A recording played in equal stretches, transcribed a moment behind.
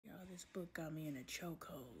this book got me in a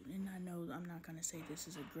chokehold. And I know I'm not going to say this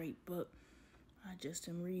is a great book. I just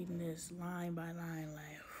am reading this line by line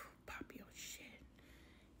like, pop your shit.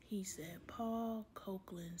 He said, Paul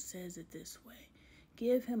Copeland says it this way.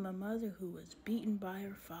 Give him a mother who was beaten by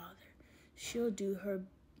her father. She'll do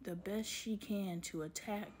the best she can to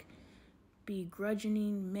attack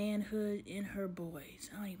begrudging manhood in her boys.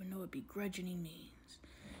 I don't even know what begrudging means.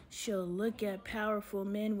 She'll look at powerful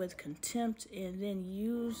men with contempt and then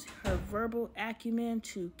use her verbal acumen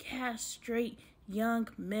to castrate young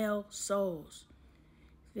male souls.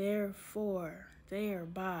 Thereby,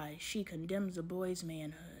 she condemns the boy's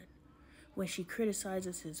manhood. When she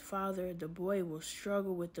criticizes his father, the boy will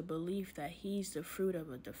struggle with the belief that he's the fruit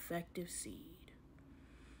of a defective seed.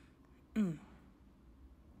 Do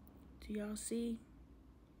y'all see?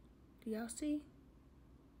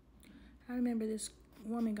 I remember this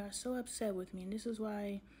woman got so upset with me, and this is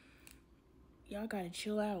why y'all gotta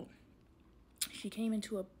chill out. She came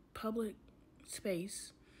into a public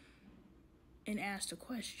space and asked a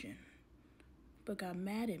question, but got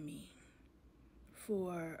mad at me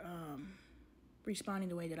for responding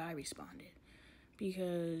the way that I responded.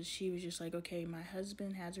 Because she was just like, okay, my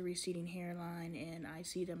husband has a receding hairline, and I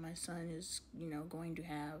see that my son is, going to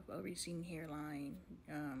have a receding hairline,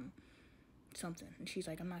 something. And she's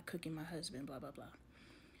like, I'm not cooking my husband, blah, blah, blah.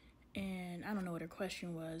 And I don't know what her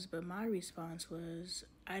question was, but my response was,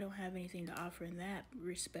 I don't have anything to offer in that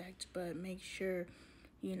respect, but make sure,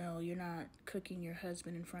 you're not cooking your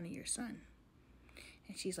husband in front of your son.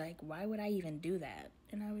 And she's like, why would I even do that?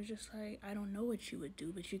 And I was just like, I don't know what you would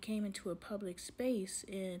do, but you came into a public space,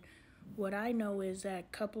 and what I know is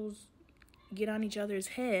that couples get on each other's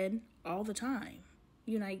head all the time.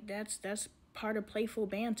 That's part of playful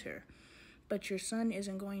banter. But your son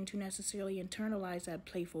isn't going to necessarily internalize that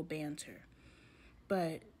playful banter.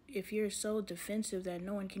 But if you're so defensive that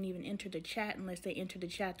no one can even enter the chat unless they enter the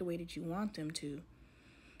chat the way that you want them to,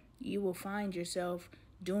 you will find yourself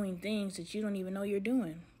doing things that you don't even know you're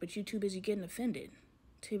doing, but you're too busy getting offended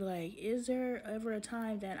to be like, is there ever a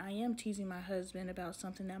time that I am teasing my husband about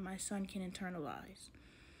something that my son can internalize?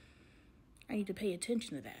 I need to pay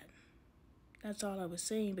attention to that. That's all I was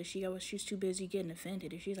saying, but she's too busy getting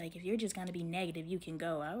offended. If she's like, if you're just going to be negative, you can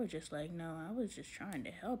go. I was just like, no, I was just trying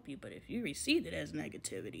to help you, but if you receive it as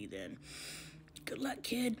negativity, then good luck,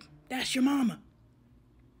 kid. That's your mama.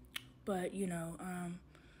 But,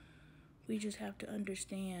 we just have to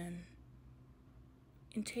understand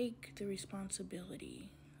and take the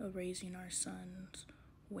responsibility of raising our sons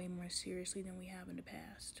way more seriously than we have in the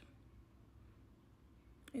past.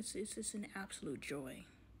 It's an absolute joy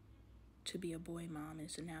to be a boy mom.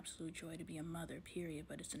 It's an absolute joy to be a mother, period.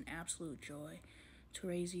 But it's an absolute joy to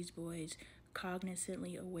raise these boys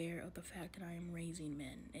cognizantly aware of the fact that I am raising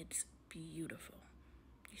men. It's beautiful.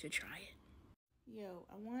 You should try it. Yo,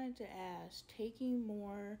 I wanted to ask, taking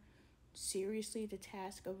more seriously the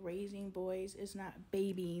task of raising boys is not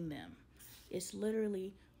babying them. It's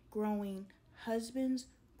literally growing husbands,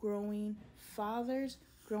 growing fathers,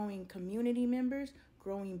 growing community members,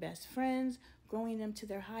 growing best friends, growing them to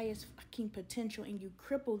their highest fucking potential, and you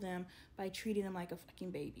cripple them by treating them like a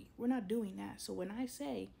fucking baby. We're not doing that. So when I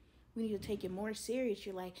say we need to take it more serious,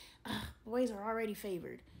 you're like, boys are already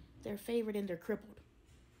favored. They're favored and they're crippled.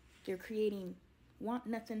 They're creating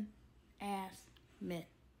want-nothing ass men.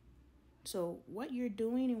 So what you're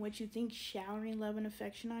doing and what you think showering love and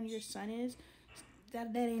affection on your son is,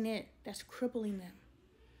 that ain't it. That's crippling them.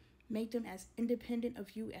 Make them as independent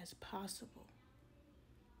of you as possible.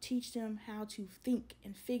 Teach them how to think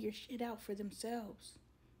and figure shit out for themselves,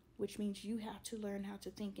 which means you have to learn how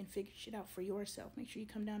to think and figure shit out for yourself. Make sure you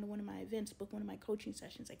come down to one of my events, book one of my coaching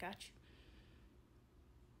sessions. I got you.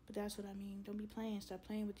 But that's what I mean. Don't be playing. Stop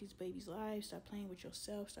playing with these babies' lives. Stop playing with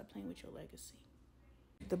yourself. Stop playing with your legacy.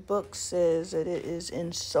 The book says that it is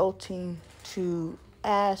insulting to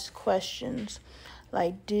ask questions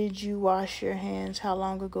like, did you wash your hands? How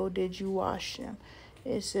long ago did you wash them?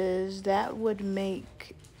 It says that would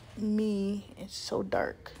make me, it's so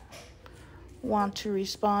dark, want to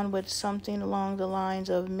respond with something along the lines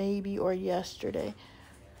of maybe or yesterday.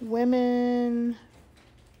 Women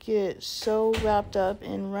get so wrapped up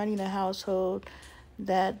in running a household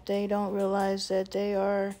that they don't realize that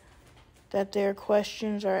their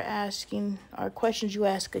questions are questions you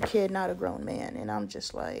ask a kid, not a grown man. And I'm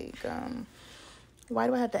just like, why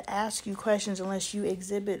do I have to ask you questions unless you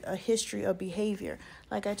exhibit a history of behavior?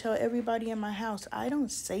 Like I tell everybody in my house, I don't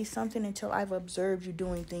say something until I've observed you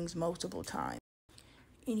doing things multiple times.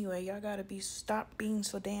 Anyway, y'all gotta stop being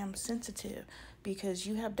so damn sensitive. because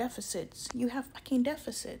you have deficits. You have fucking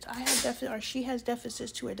deficits. I have deficits, or she has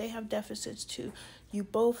deficits too, or they have deficits too. You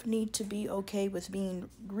both need to be okay with being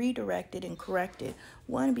redirected and corrected.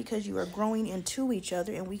 One, because you are growing into each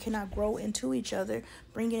other, and we cannot grow into each other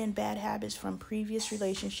bringing in bad habits from previous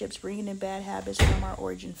relationships, bringing in bad habits from our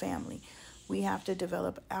origin family. We have to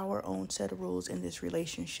develop our own set of rules in this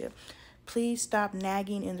relationship. Please stop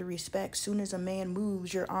nagging in the respect. Soon as a man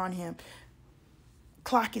moves, you're on him.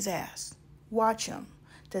 Clock his ass. Watch him.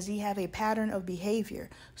 Does he have a pattern of behavior?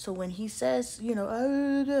 So when he says,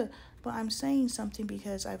 but I'm saying something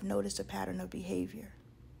because I've noticed a pattern of behavior.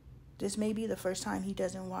 This may be the first time he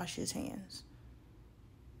doesn't wash his hands.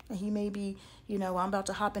 And he may be, I'm about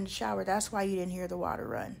to hop in the shower. That's why you didn't hear the water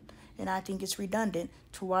run. And I think it's redundant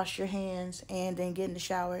to wash your hands and then get in the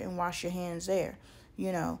shower and wash your hands there.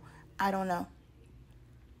 I don't know.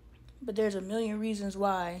 But there's a million reasons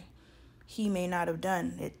why he may not have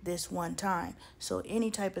done it this one time. So any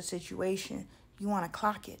type of situation, you want to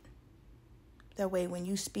clock it. That way when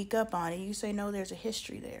you speak up on it, you say, no, there's a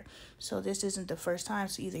history there. So this isn't the first time.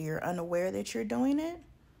 So either you're unaware that you're doing it,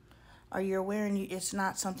 or you're aware and it's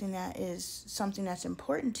not something that's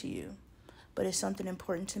important to you, but it's something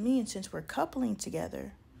important to me. And since we're coupling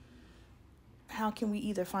together, how can we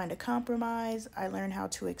either find a compromise, I learn how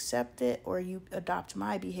to accept it, or you adopt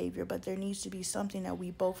my behavior, but there needs to be something that we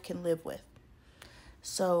both can live with.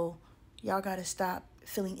 So y'all got to stop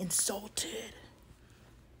feeling insulted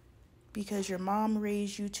because your mom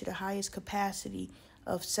raised you to the highest capacity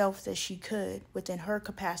of self that she could within her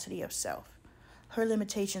capacity of self. Her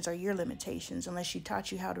limitations are your limitations unless she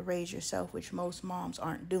taught you how to raise yourself, which most moms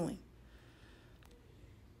aren't doing.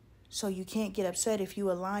 So you can't get upset if you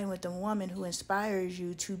align with a woman who inspires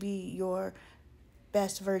you to be your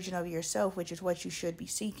best version of yourself, which is what you should be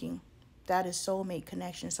seeking. That is soulmate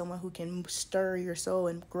connection, someone who can stir your soul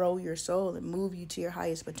and grow your soul and move you to your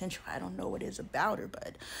highest potential. I don't know what it is about her,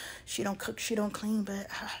 but she don't cook, she don't clean, but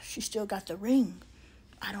she still got the ring.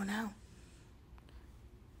 I don't know.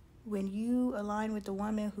 When you align with the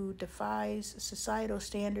woman who defies societal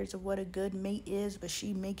standards of what a good mate is, but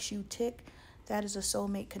she makes you tick, that is a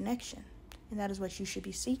soulmate connection, and that is what you should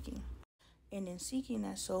be seeking. And in seeking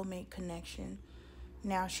that soulmate connection,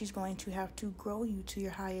 now she's going to have to grow you to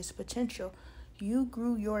your highest potential. You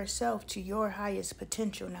grew yourself to your highest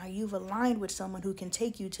potential. Now you've aligned with someone who can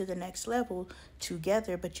take you to the next level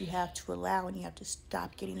together, but you have to allow and you have to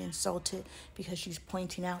stop getting insulted because she's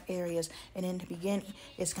pointing out areas. And in the beginning,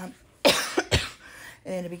 it's going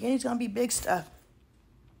to be big stuff.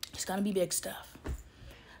 It's going to be big stuff.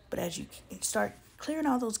 But as you start clearing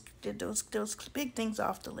all those big things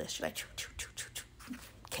off the list, you're like,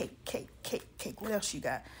 cake. What else you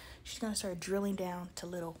got? She's going to start drilling down to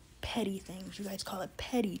little petty things. You guys call it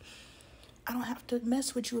petty. I don't have to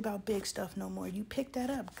mess with you about big stuff no more. You picked that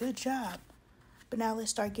up. Good job. But now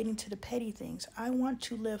let's start getting to the petty things. I want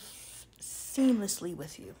to live seamlessly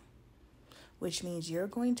with you, which means you're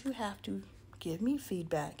going to have to give me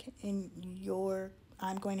feedback, and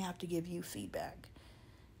I'm going to have to give you feedback.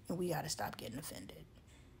 And we got to stop getting offended.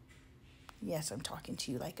 Yes, I'm talking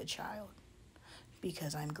to you like a child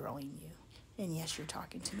because I'm growing you. And yes, you're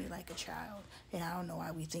talking to me like a child. And I don't know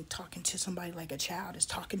why we think talking to somebody like a child is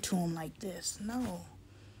talking to them like this. No.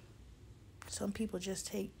 Some people just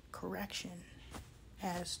take correction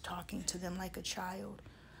as talking to them like a child.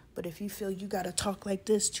 But if you feel you got to talk like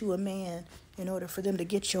this to a man in order for them to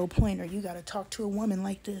get your point, or you got to talk to a woman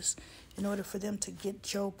like this in order for them to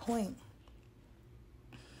get your point,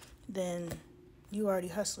 then you already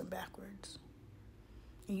hustling backwards.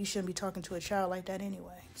 And you shouldn't be talking to a child like that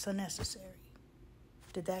anyway. It's unnecessary.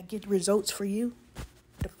 Did that get results for you?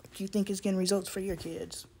 Do you think it's getting results for your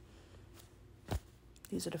kids?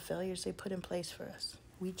 These are the failures they put in place for us.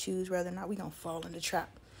 We choose whether or not we're going to fall in the trap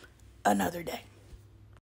another day.